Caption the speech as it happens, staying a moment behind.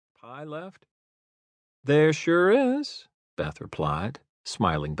pie left?" "There sure is," Beth replied,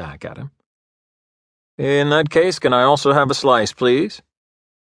 smiling back at him. "In that case, can I also have a slice, please?"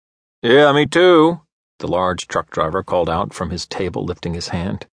 "Yeah, me too," the large truck driver called out from his table, lifting his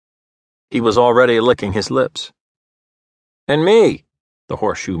hand. He was already licking his lips. "And me," the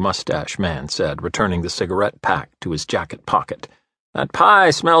horseshoe mustache man said, returning the cigarette pack to his jacket pocket. "That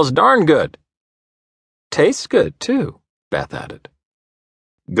pie smells darn good." "Tastes good, too," Beth added.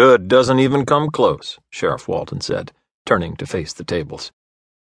 "Good doesn't even come close," Sheriff Walton said, turning to face the tables.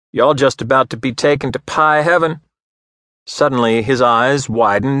 "Y'all just about to be taken to pie heaven." Suddenly his eyes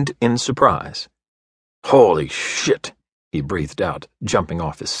widened in surprise. "Holy shit," he breathed out, jumping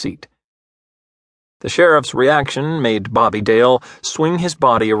off his seat. The sheriff's reaction made Bobby Dale swing his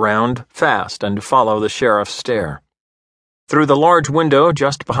body around fast and follow the sheriff's stare. Through the large window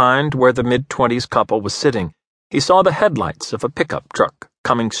just behind where the mid-20s couple was sitting, he saw the headlights of a pickup truck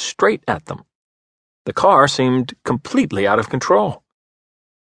coming straight at them. The car seemed completely out of control.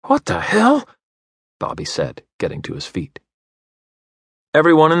 "What the hell?" Bobby said, getting to his feet.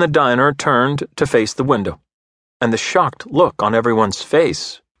 Everyone in the diner turned to face the window, and the shocked look on everyone's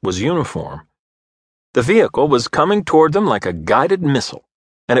face was uniform. The vehicle was coming toward them like a guided missile,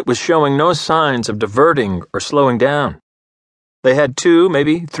 and it was showing no signs of diverting or slowing down. They had 2,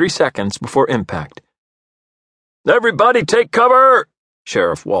 maybe 3 seconds before impact. "Everybody take cover!"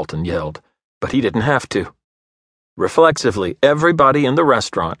 Sheriff Walton yelled, but he didn't have to. Reflexively, everybody in the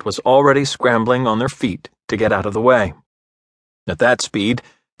restaurant was already scrambling on their feet to get out of the way. At that speed,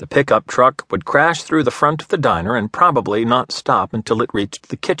 the pickup truck would crash through the front of the diner and probably not stop until it reached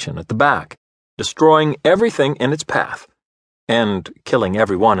the kitchen at the back, destroying everything in its path, and killing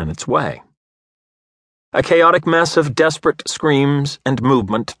everyone in its way. A chaotic mess of desperate screams and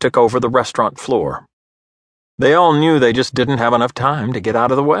movement took over the restaurant floor. They all knew they just didn't have enough time to get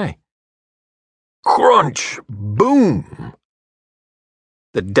out of the way. Crunch! Boom!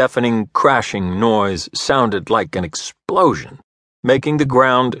 The deafening, crashing noise sounded like an explosion, making the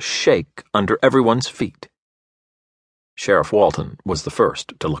ground shake under everyone's feet. Sheriff Walton was the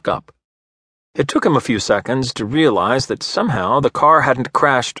first to look up. It took him a few seconds to realize that somehow the car hadn't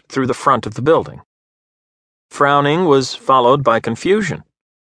crashed through the front of the building. Frowning was followed by confusion.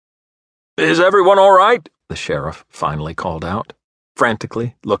 "Is everyone all right?" the sheriff finally called out,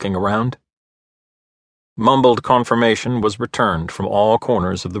 frantically looking around. Mumbled confirmation was returned from all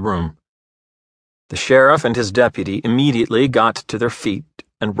corners of the room. The sheriff and his deputy immediately got to their feet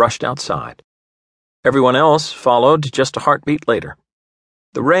and rushed outside. Everyone else followed just a heartbeat later.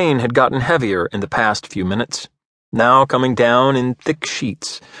 The rain had gotten heavier in the past few minutes, now coming down in thick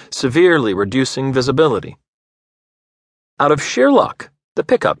sheets, severely reducing visibility. Out of sheer luck, the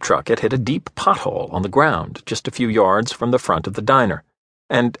pickup truck had hit a deep pothole on the ground just a few yards from the front of the diner,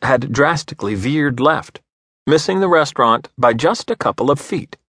 and had drastically veered left, missing the restaurant by just a couple of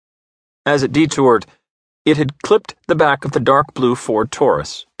feet. As it detoured, it had clipped the back of the dark blue Ford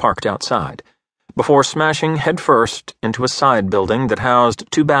Taurus parked outside, before smashing headfirst into a side building that housed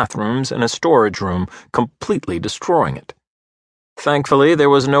 2 bathrooms and a storage room, completely destroying it. Thankfully, there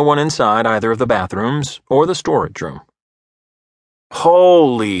was no one inside either of the bathrooms or the storage room.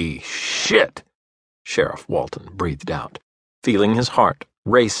 "Holy shit!" Sheriff Walton breathed out, feeling his heart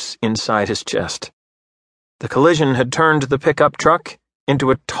race inside his chest. The collision had turned the pickup truck into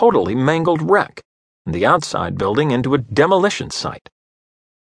a totally mangled wreck, and the outside building into a demolition site.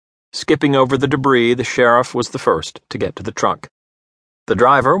 Skipping over the debris, the sheriff was the first to get to the truck. The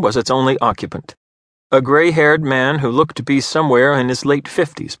driver was its only occupant, a gray-haired man who looked to be somewhere in his late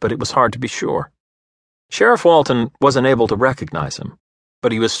 50s, but it was hard to be sure. Sheriff Walton wasn't able to recognize him,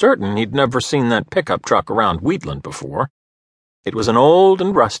 but he was certain he'd never seen that pickup truck around Wheatland before. It was an old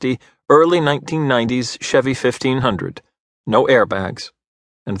and rusty, early 1990s Chevy 1500, no airbags,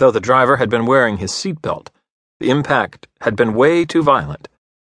 and though the driver had been wearing his seatbelt, the impact had been way too violent.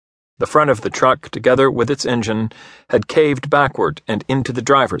 The front of the truck, together with its engine, had caved backward and into the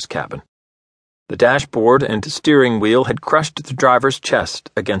driver's cabin. The dashboard and steering wheel had crushed the driver's chest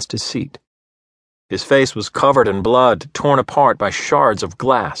against his seat. His face was covered in blood, torn apart by shards of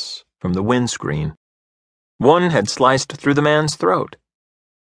glass from the windscreen. One had sliced through the man's throat.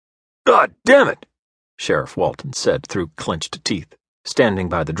 "God damn it!" Sheriff Walton said through clenched teeth, standing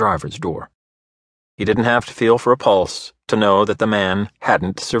by the driver's door. He didn't have to feel for a pulse to know that the man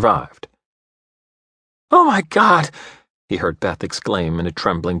hadn't survived. "Oh my God!" he heard Beth exclaim in a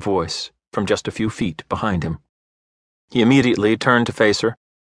trembling voice from just a few feet behind him. He immediately turned to face her,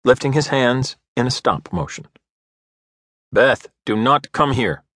 lifting his hands in a stop motion. "Beth, do not come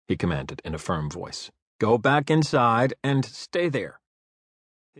here," he commanded in a firm voice. "Go back inside and stay there."